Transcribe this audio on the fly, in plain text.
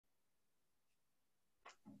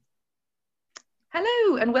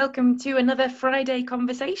Hello and welcome to another Friday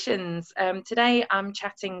Conversations. Today I'm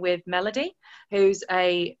chatting with Melody, who's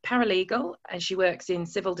a paralegal and she works in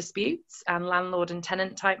civil disputes and landlord and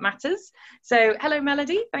tenant type matters. So hello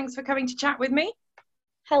Melody, thanks for coming to chat with me.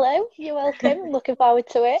 Hello, you're welcome. Looking forward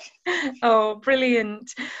to it. Oh,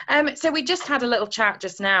 brilliant. So we just had a little chat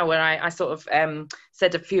just now where I sort of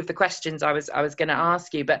said a few of the questions I was going to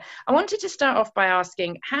ask you, but I wanted to start off by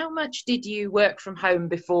asking, how much did you work from home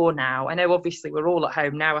before now? I know obviously we're all at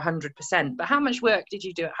home now 100%, but how much work did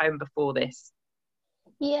you do at home before this?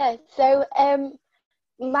 Yeah, so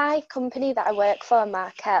my company that I work for,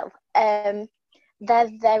 Markel, they're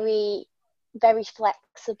very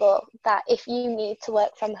flexible that if you need to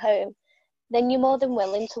work from home, then you're more than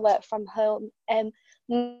willing to work from home.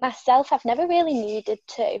 Myself, I've never really needed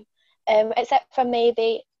to, except for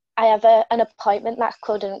maybe I have an appointment that I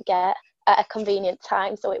couldn't get at a convenient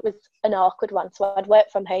time, so it was an awkward one. So I'd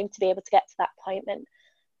work from home to be able to get to that appointment.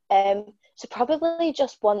 So probably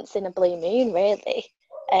just once in a blue moon, really.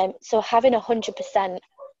 So having 100%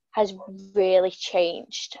 has really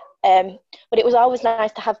changed. But it was always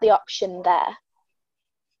nice to have the option there.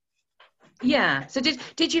 Yeah. So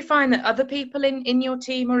did you find that other people in your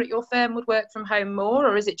team or at your firm would work from home more,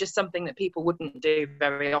 or is it just something that people wouldn't do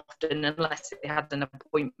very often unless they had an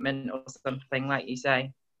appointment or something, like you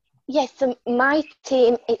say? Yes, so my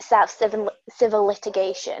team itself, civil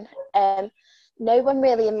litigation. No one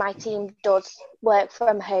really in my team does work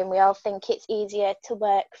from home. We all think it's easier to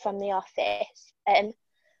work from the office.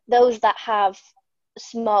 Those that have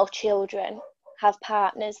small children, have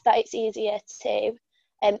partners, that it's easier to.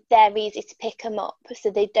 They're easy to pick them up,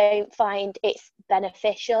 so they don't find it's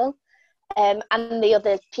beneficial. And the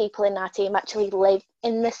other people in our team actually live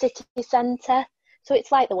in the city centre, so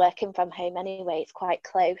it's like the working from home anyway. It's quite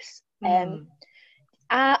close.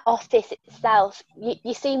 Our office itself,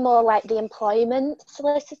 you see more like the employment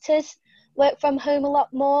solicitors work from home a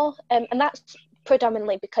lot more, and that's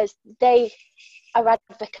predominantly because they are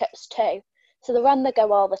advocates too, so they're on the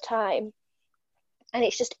go all the time, and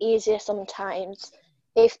it's just easier sometimes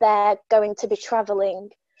if they're going to be travelling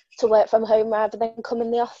to work from home rather than come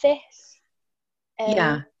in the office.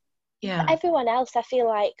 Yeah. But everyone else, I feel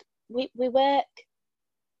like we work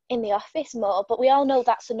in the office more, but we all know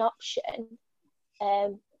that's an option.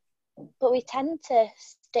 But we tend to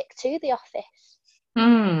stick to the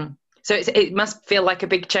office. So it must feel like a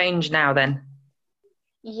big change now then.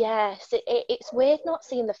 Yes, it's weird not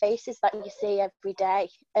seeing the faces that you see every day,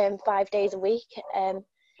 5 days a week,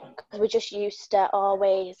 because we're just used to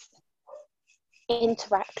always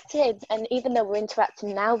interacting. And even though we're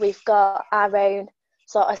interacting now, we've got our own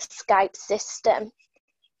sort of Skype system.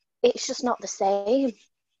 It's just not the same.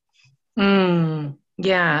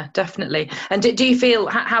 Yeah, definitely. And do you feel,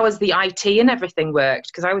 how has the IT and everything worked?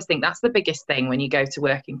 Because I always think that's the biggest thing when you go to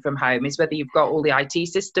working from home is whether you've got all the IT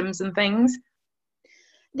systems and things.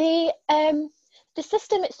 The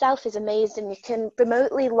system itself is amazing. You can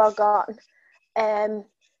remotely log on.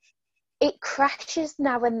 It crashes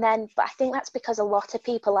now and then, but I think that's because a lot of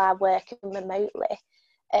people are working remotely.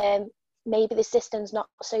 Maybe the system's not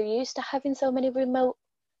so used to having so many remote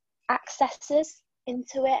accesses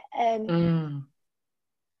into it.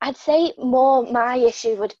 I'd say more my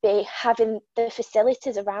issue would be having the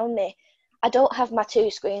facilities around me. I don't have my two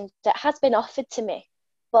screens. It has been offered to me,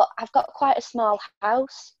 but I've got quite a small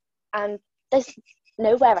house and there's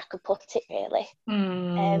nowhere I could put it really.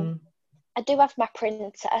 I do have my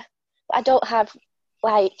printer, but I don't have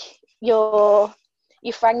like your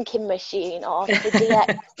franking machine or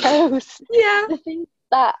the DX Yeah. the things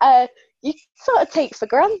that you sort of take for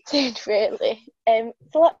granted really.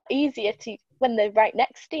 It's a lot easier to when they're right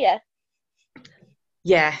next to you.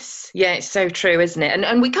 Yes, yeah, it's so true, isn't it?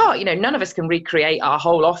 And we can't, none of us can recreate our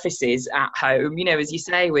whole offices at home, as you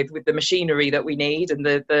say, with the machinery that we need and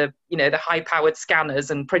the high powered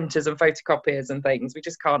scanners and printers and photocopiers and things. We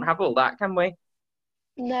just can't have all that, can we?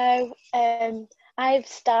 No, I've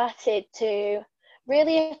started to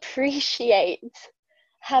really appreciate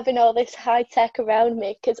having all this high tech around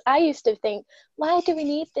me, because I used to think, why do we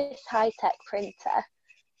need this high tech printer?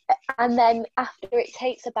 And then after it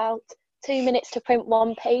takes about 2 minutes to print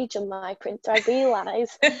one page on my printer, I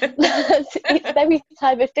realise that it's very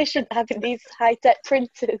time efficient having these high-tech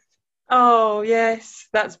printers. Oh, yes,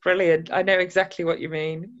 that's brilliant. I know exactly what you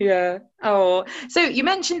mean. Yeah. Oh, so you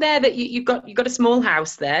mentioned there that you've got a small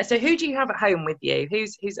house there. So who do you have at home with you?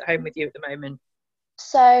 Who's at home with you at the moment?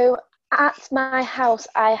 So at my house,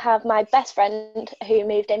 I have my best friend who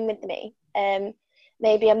moved in with me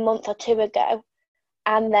maybe a month or two ago.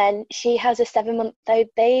 And then she has a 7-month-old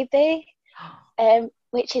baby.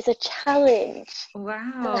 which is a challenge to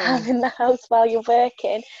Wow. have in the house while you're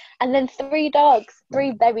working. And then 3 dogs,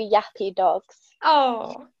 3 very yappy dogs.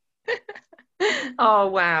 Oh. Oh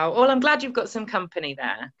wow. Well, I'm glad you've got some company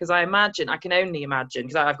there, because I can only imagine,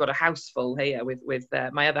 because I've got a house full here with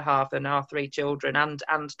my other half and our 3 children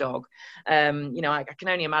and dog. I can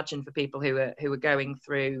only imagine for people who are going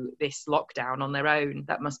through this lockdown on their own,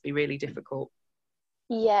 that must be really difficult.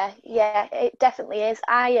 Yeah, it definitely is.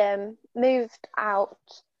 I moved out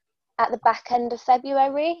at the back end of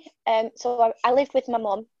February. So I lived with my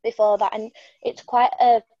mum before that, and it's quite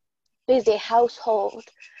a busy household.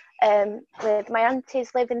 With my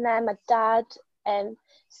aunties living there, my dad,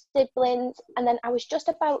 siblings, and then I was just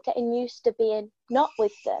about getting used to being not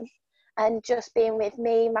with them and just being with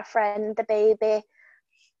me, my friend, the baby,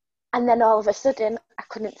 and then all of a sudden I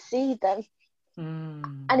couldn't see them.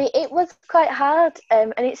 And it was quite hard,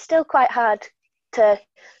 and it's still quite hard to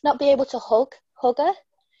not be able to hug her,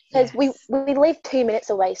 because Yes. we live 2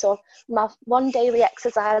 minutes away. So my one daily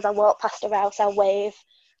exercise, I walk past her house, I'll wave,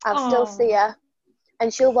 I'll still Oh. see her,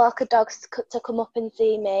 and she'll walk her dogs to come up and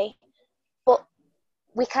see me. But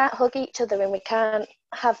we can't hug each other, and we can't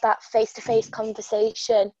have that face-to-face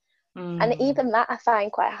conversation. And even that I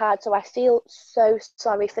find quite hard. So I feel so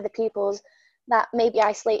sorry for the peoples that may be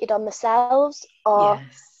isolated on themselves, or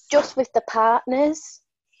Yes. just with the partners.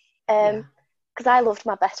 Yeah. Because I loved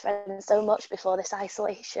my best friend so much before this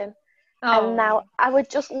isolation. And Oh. now I would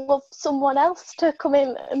just love someone else to come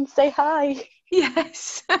in and say hi,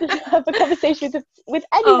 Yes. have a conversation with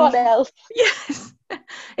anyone Oh. else. Yes.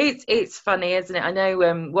 It's funny, isn't it? I know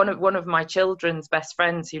one of my children's best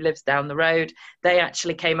friends who lives down the road, they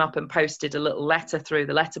actually came up and posted a little letter through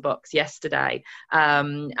the letterbox yesterday,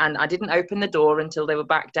 and I didn't open the door until they were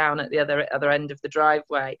back down at the other end of the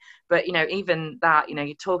driveway. But even that,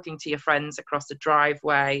 you're talking to your friends across a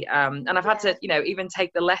driveway, and I've had to even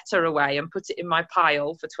take the letter away and put it in my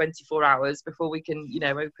pile for 24 hours before we can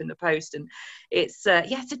open the post. And it's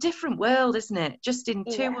it's a different world, isn't it? Just in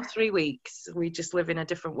 2 or 3 weeks we just live in a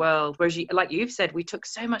different world, whereas like you've said, we took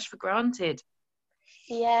so much for granted.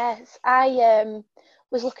 Yes, I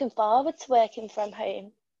was looking forward to working from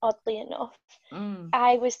home, oddly enough.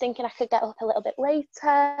 I was thinking I could get up a little bit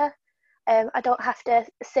later. I don't have to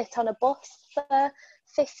sit on a bus for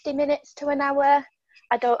 50 minutes to an hour.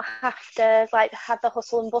 I don't have to have the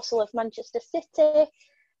hustle and bustle of Manchester City.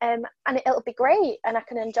 And it'll be great, and I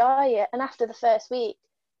can enjoy it. And after the first week,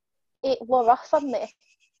 it wore off on me.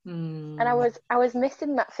 And I was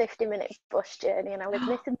missing that 50-minute bus journey, and I was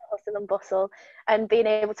missing the hustle and bustle, and being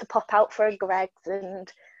able to pop out for a Greg's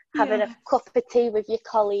and having a cup of tea with your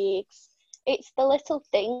colleagues. It's the little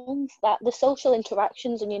things, that the social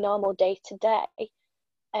interactions in your normal day to day.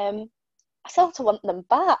 I sort of want them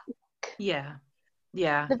back. Yeah.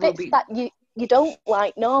 The bits that you don't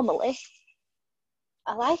like normally,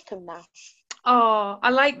 I like them now. Oh,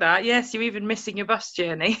 I like that. Yes, you're even missing your bus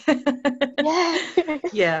journey.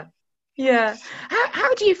 Yeah. Yeah.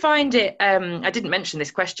 How do you find it? I didn't mention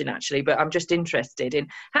this question actually, but I'm just interested in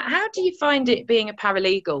how do you find it being a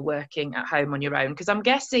paralegal working at home on your own? Because I'm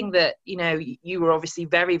guessing that you were obviously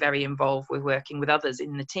very, very involved with working with others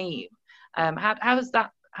in the team. How's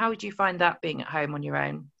that? How would you find that being at home on your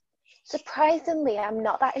own? Surprisingly, I'm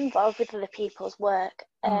not that involved with other people's work.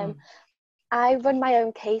 I run my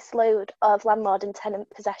own caseload of landlord and tenant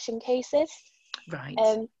possession cases. Right.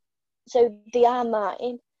 So they are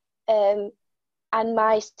mine, and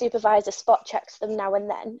my supervisor spot checks them now and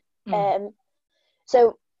then.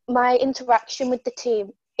 So my interaction with the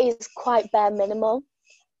team is quite bare minimal.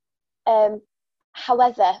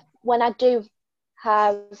 However, when I do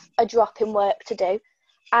have a drop in work to do,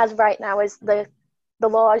 as right now as the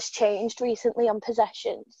law has changed recently on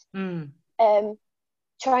possessions,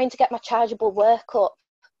 trying to get my chargeable work up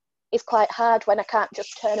is quite hard when I can't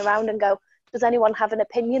just turn around and go, does anyone have an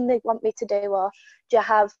opinion they want me to do, or do you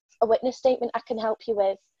have a witness statement I can help you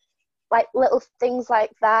with? Like little things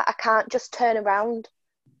like that, I can't just turn around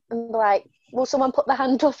and be like, will someone put their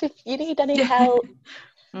hand up if you need any help?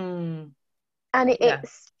 And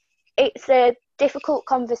it's a difficult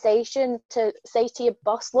conversation to say to your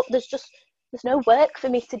boss, look, there's no work for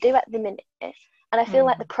me to do at the minute. And I feel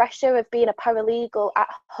like the pressure of being a paralegal at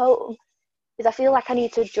home is I feel like I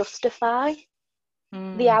need to justify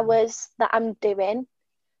the hours that I'm doing,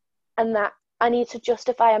 and that I need to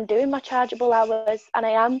justify I'm doing my chargeable hours and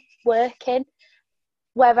I am working.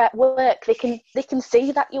 Where at work they can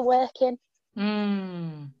see that you're working.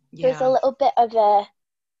 There's a little bit of a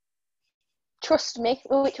trust me,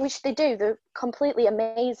 which they do. They're completely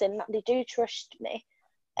amazing that they do trust me.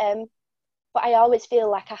 But I always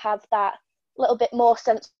feel like I have that little bit more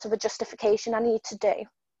sense of a justification I need to do.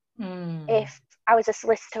 If I was a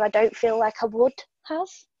solicitor, I don't feel like I would have.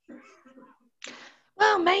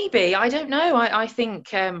 Well, maybe, I don't know. I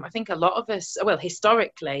think a lot of us, well,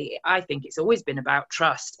 historically, I think it's always been about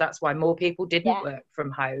trust. That's why more people didn't work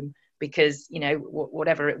from home, because, you know,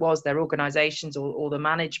 whatever it was, their organisations or the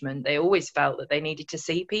management, they always felt that they needed to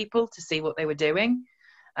see people to see what they were doing.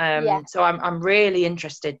 So I'm really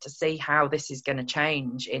interested to see how this is going to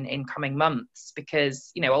change in coming months, because,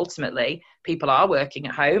 you know, ultimately people are working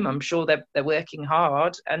at home. I'm sure they're working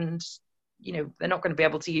hard, and, you know, they're not going to be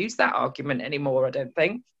able to use that argument anymore, I don't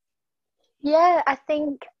think. Yeah, I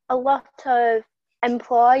think a lot of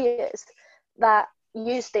employers that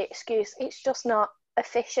use the excuse, it's just not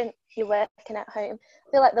efficient, you're working at home,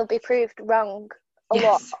 I feel like they'll be proved wrong a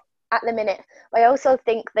lot at the minute. But I also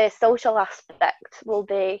think the social aspect will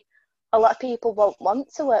be, a lot of people won't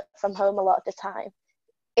want to work from home a lot of the time.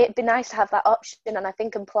 It'd be nice to have that option, and I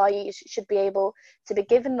think employees should be able to be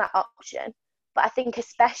given that option. But I think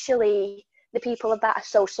especially the people that are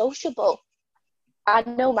so sociable, I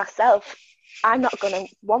know myself, I'm not going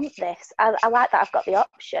to want this. I like that I've got the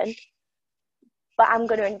option, but I'm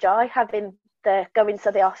going to enjoy having the going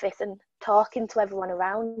to the office and talking to everyone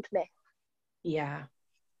around me. Yeah,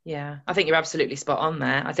 I think you're absolutely spot on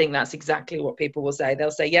there. I think that's exactly what people will say.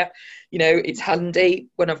 They'll say, yeah, you know, it's handy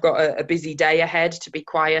when I've got a busy day ahead to be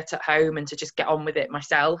quiet at home and to just get on with it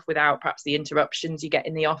myself without perhaps the interruptions you get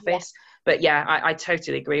in the office. But yeah, I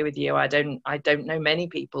totally agree with you. I don't know many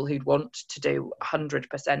people who'd want to do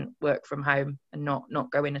 100% work from home and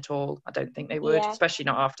not go in at all. I don't think they would, especially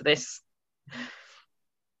not after this.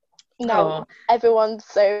 No, everyone's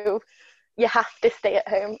so, you have to stay at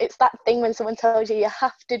home. It's that thing when someone tells you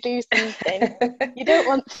have to do something, you don't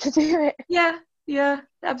want to do it. Yeah,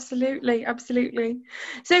 absolutely.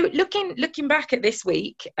 So looking back at this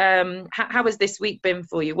week, how has this week been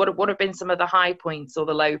for you? What have been some of the high points or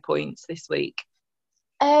the low points this week?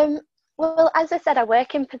 Well, as I said, I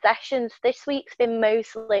work in possessions. This week's been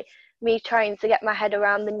mostly me trying to get my head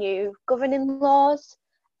around the new governing laws,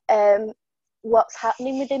 what's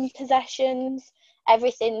happening within possessions.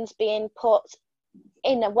 Everything's being put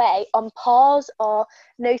in a way on pause, or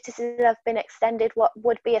notices have been extended. What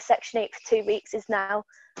would be a Section 8 for 2 weeks is now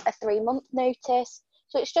a 3-month notice.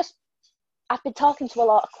 So it's just, I've been talking to a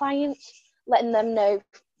lot of clients, letting them know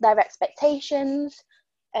their expectations,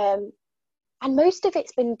 and most of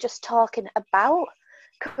it's been just talking about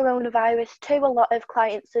coronavirus to a lot of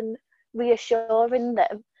clients and reassuring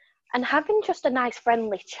them and having just a nice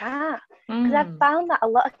friendly chat. Because I've found that a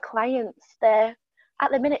lot of clients, they're at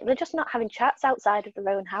the minute, they're just not having chats outside of their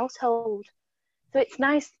own household. So it's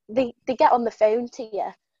nice, they get on the phone to you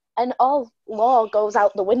and all law goes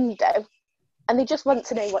out the window, and they just want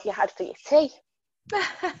to know what you had for your tea.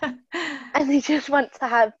 And they just want to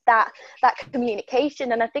have that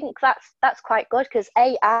communication. And I think that's quite good, because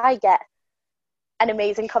A, I get an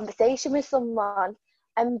amazing conversation with someone,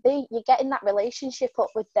 and B, you're getting that relationship up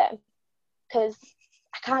with them, because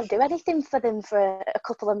I can't do anything for them for a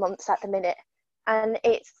couple of months at the minute. And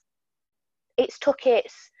it's took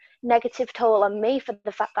its negative toll on me for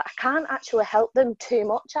the fact that I can't actually help them too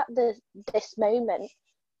much at this moment,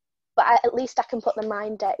 but at least I can put the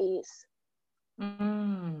mind at ease.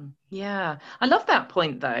 Yeah, I love that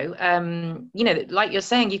point though. You know, like you're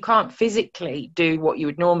saying, you can't physically do what you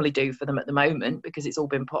would normally do for them at the moment because it's all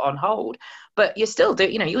been put on hold, but you're still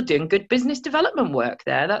you're doing good business development work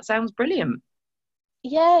there. That sounds brilliant.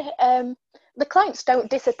 The clients don't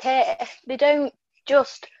disappear. They don't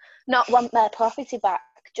just not want their property back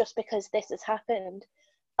just because this has happened.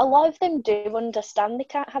 A lot of them do understand they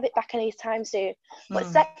can't have it back anytime soon. But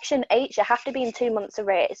Section 8, you have to be in 2 months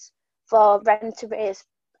arrears for rent arrears.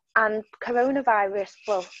 And coronavirus,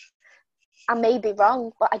 well, I may be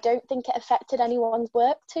wrong, but I don't think it affected anyone's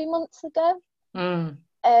work 2 months ago.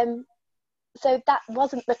 So that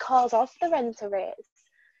wasn't the cause of the rent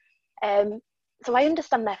arrears. So I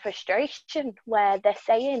understand their frustration, where they're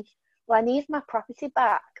saying, well, I need my property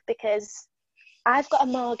back because I've got a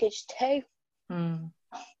mortgage too. And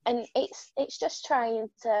it's just trying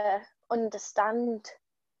to understand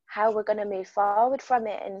how we're going to move forward from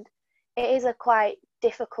it. And it is a quite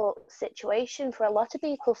difficult situation for a lot of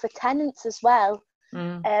people, for tenants as well.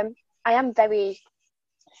 I am very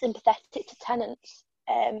sympathetic to tenants,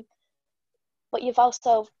 but you've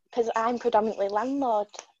also, because I'm predominantly landlord,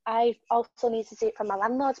 I also need to see it from my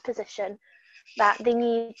landlord's position, that they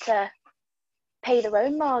need to pay their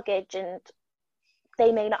own mortgage and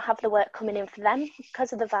they may not have the work coming in for them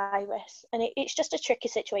because of the virus. And it's just a tricky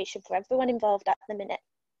situation for everyone involved at the minute.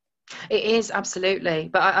 It is, absolutely.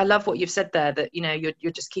 But I love what you've said there, that, you know,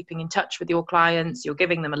 you're just keeping in touch with your clients, you're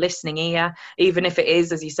giving them a listening ear, even if it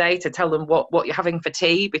is, as you say, to tell them what you're having for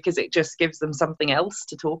tea, because it just gives them something else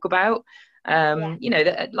to talk about. Yeah. You know,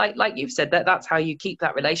 that, like you've said, that's how you keep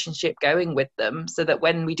that relationship going with them, so that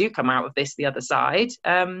when we do come out of this the other side,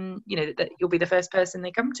 you know, that you'll be the first person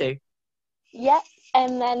they come to. Yeah,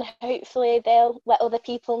 and then hopefully they'll let other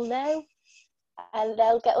people know, and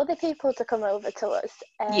they'll get other people to come over to us.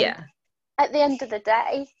 Yeah. At the end of the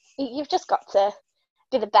day, you've just got to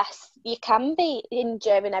be the best you can be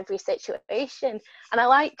during every situation. And I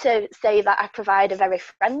like to say that I provide a very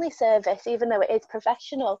friendly service, even though it is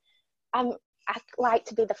professional. I like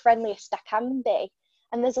to be the friendliest I can be.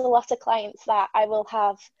 And there's a lot of clients that I will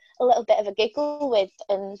have a little bit of a giggle with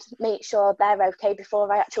and make sure they're okay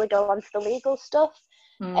before I actually go on to the legal stuff.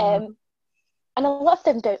 And a lot of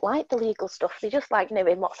them don't like the legal stuff. They just like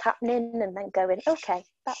knowing what's happening and then going, okay,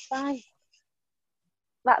 that's fine.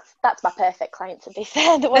 That's my perfect client, to be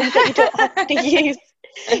fair. The ones that you don't have to use,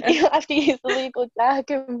 you don't have to use the legal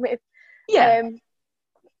jargon with. Yeah.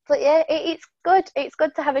 But yeah, it's good. It's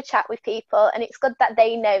good to have a chat with people, and it's good that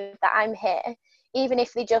they know that I'm here, even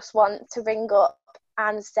if they just want to ring up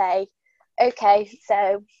and say, okay,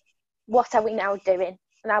 so what are we now doing?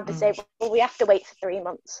 And I'll be saying, well, we have to wait for 3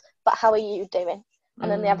 months, but how are you doing?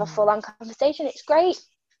 And then they have a full-on conversation. It's great.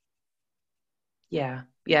 Yeah,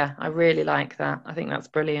 I really like that. I think that's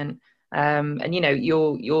brilliant. And you know,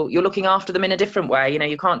 you're looking after them in a different way. You know,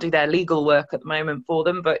 you can't do their legal work at the moment for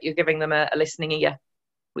them, but you're giving them a listening ear,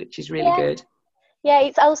 which is really good. Yeah,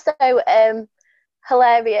 it's also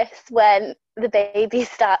hilarious when the baby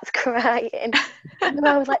starts crying. And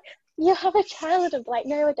I was like, you have a child? I'm like,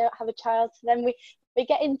 no, I don't have a child. So then we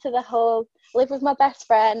get into the whole live with my best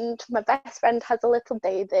friend. My best friend has a little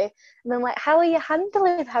baby. And I'm like, how are you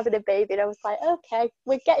handling having a baby? And I was like, okay,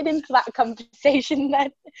 we're getting into that conversation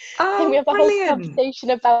then. Oh, then we have a brilliant. whole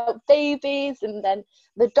conversation about babies, and then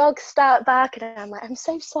the dogs start barking, and I'm like, I'm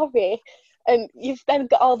so sorry. And you've then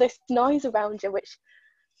got all this noise around you, which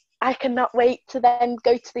I cannot wait to then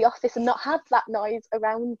go to the office and not have that noise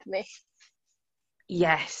around me.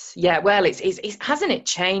 Yes. Yeah. Well, it's hasn't it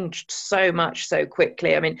changed so much so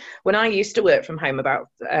quickly? I mean, when I used to work from home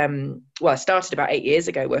I started about 8 years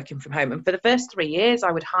ago working from home. And for the first 3 years,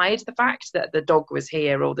 I would hide the fact that the dog was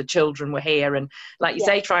here or the children were here. And like you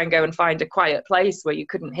say, try and go and find a quiet place where you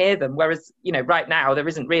couldn't hear them. Whereas, you know, right now there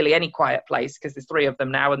isn't really any quiet place because there's 3 of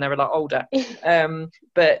them now and they're a lot older.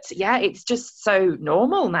 But yeah, it's just so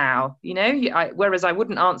normal now, you know, whereas I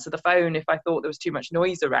wouldn't answer the phone if I thought there was too much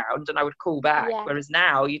noise around, and I would call back. Yeah. Whereas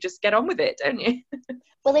now you just get on with it, don't you?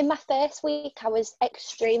 Well, in my first week, I was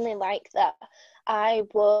extremely like that. I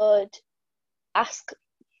would ask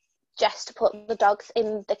Jess to put the dogs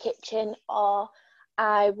in the kitchen, or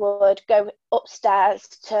I would go upstairs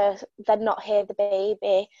to then not hear the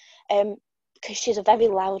baby, because she's a very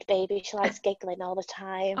loud baby. She likes giggling all the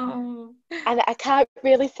time. Oh. And I can't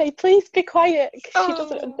really say, please be quiet, because she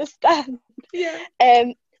doesn't understand. Yeah.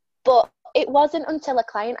 But it wasn't until a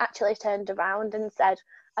client actually turned around and said,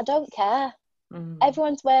 I don't care.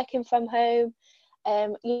 Everyone's working from home.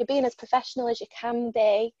 You're being as professional as you can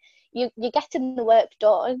be. You're getting the work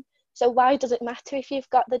done. So why does it matter if you've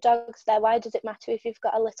got the dogs there? Why does it matter if you've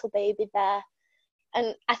got a little baby there?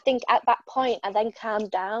 And I think at that point, I then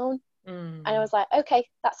calmed down. And I was like, okay,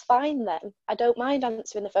 that's fine then. I don't mind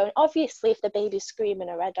answering the phone. Obviously, if the baby's screaming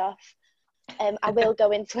her head off, I will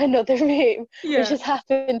go into another room, which has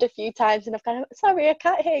happened a few times. And I've gone, sorry, I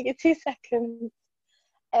can't hear you, 2 seconds.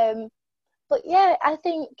 But yeah, I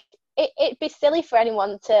think it'd be silly for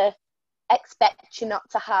anyone to expect you not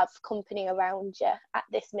to have company around you at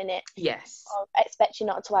this minute. Yes. Or expect you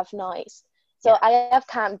not to have noise. So I have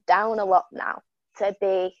calmed down a lot now to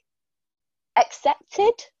be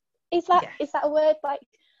accepted. Is that a word? Like,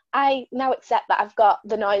 I now accept that I've got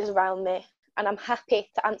the noise around me and I'm happy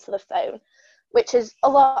to answer the phone, which is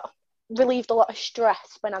relieved a lot of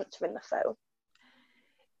stress when answering the phone.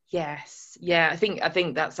 Yes. Yeah, I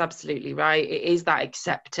think that's absolutely right. It is that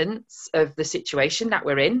acceptance of the situation that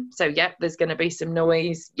we're in. So there's going to be some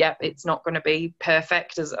noise. It's not going to be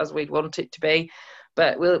perfect as we'd want it to be,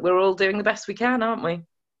 but we're all doing the best we can, aren't we?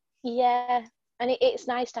 Yeah. And it's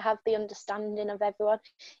nice to have the understanding of everyone,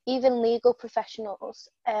 even legal professionals.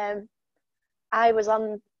 I was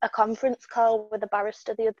on a conference call with a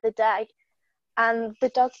barrister the other day, and the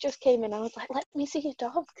dog just came in. I was like, let me see your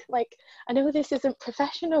dog. Like, I know this isn't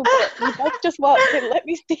professional, but your dog just walked in. Let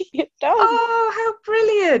me see your dog. Oh, how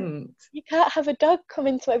brilliant. You can't have a dog come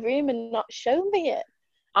into a room and not show me it.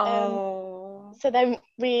 Oh. So then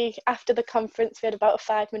after the conference, we had about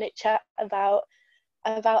a 5-minute chat about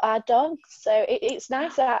about our dogs. So it's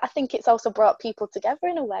nice. I think it's also brought people together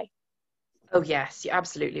in a way. Oh yes, you're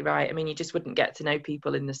absolutely right. I mean, you just wouldn't get to know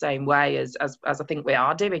people in the same way as I think we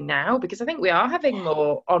are doing now, because I think we are having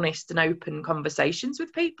more honest and open conversations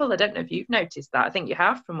with people. I don't know if you've noticed that. I think you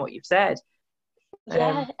have from what you've said.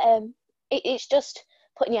 Yeah, it's just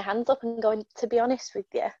putting your hands up and going, to be honest with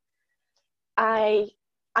you,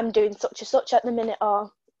 I'm doing such and such at the minute,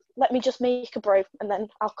 or let me just make a brew and then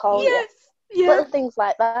I'll call you. Yeah. Little things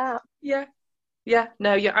like that. Yeah,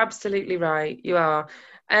 no, you're absolutely right. You are.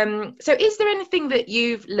 So is there anything that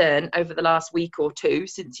you've learned over the last week or two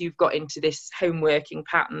since you've got into this home working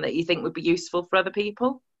pattern that you think would be useful for other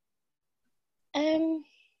people? I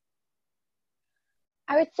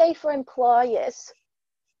would say for employers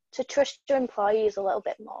to trust your employees a little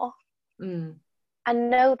bit more and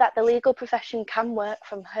know that the legal profession can work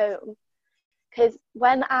from home. Because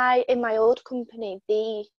in my old company,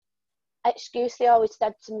 the excuse they always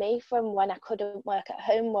said to me from when I couldn't work at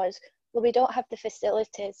home was, well, we don't have the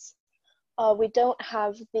facilities, or we don't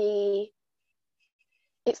have it's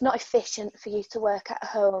not efficient for you to work at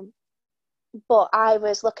home. But I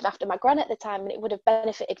was looking after my gran at the time, and it would have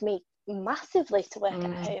benefited me massively to work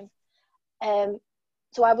at home.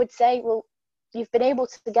 So I would say, well, you've been able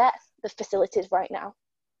to get the facilities right now,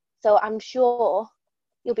 so I'm sure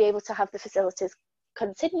you'll be able to have the facilities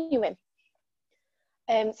continuing.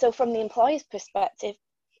 So from the employer's perspective,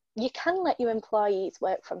 you can let your employees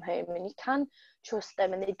work from home and you can trust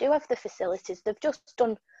them, and they do have the facilities. They've just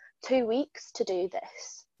done 2 weeks to do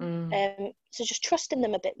this. So just trusting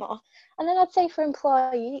them a bit more. And then I'd say for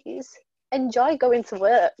employees, enjoy going to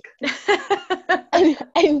work. And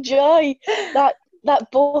enjoy that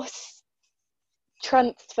bus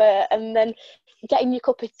transfer, and then getting your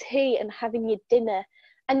cup of tea and having your dinner.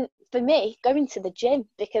 And for me, going to the gym,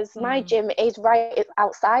 because my gym is right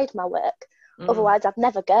outside my work. Otherwise, I'd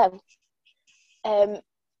never go. And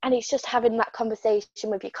it's just having that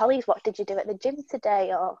conversation with your colleagues. What did you do at the gym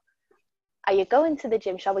today? Or are you going to the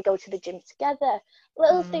gym? Shall we go to the gym together?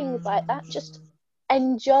 Little things like that. Just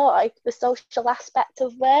enjoy the social aspect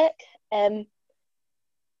of work.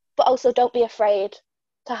 But also don't be afraid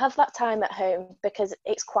to have that time at home because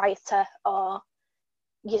it's quieter, or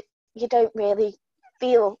you don't really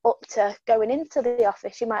feel up to going into the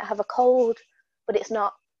office. You might have a cold, but it's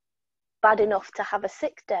not bad enough to have a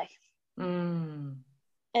sick day. So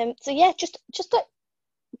yeah, just like,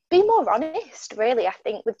 be more honest, really, I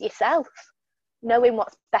think, with yourself, knowing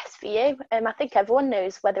what's best for you. I think everyone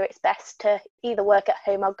knows whether it's best to either work at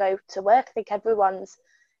home or go to work. I think everyone's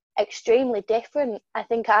extremely different. I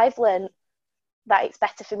think I've learned that it's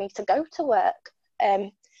better for me to go to work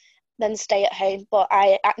than stay at home, but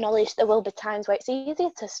I acknowledge there will be times where it's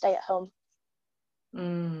easier to stay at home.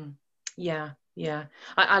 Yeah,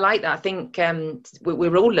 I like that. I think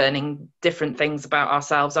we're all learning different things about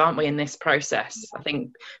ourselves, aren't we, in this process? I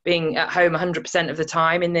think being at home 100% of the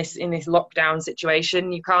time in this lockdown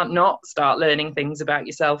situation, you can't not start learning things about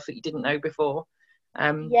yourself that you didn't know before.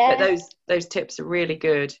 But those tips are really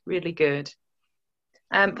good.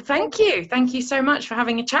 But thank you so much for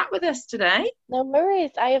having a chat with us today. No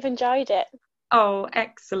worries, I have enjoyed it. Oh,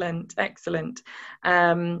 excellent.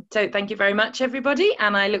 So thank you very much, everybody,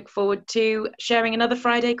 and I look forward to sharing another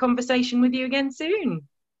Friday conversation with you again soon.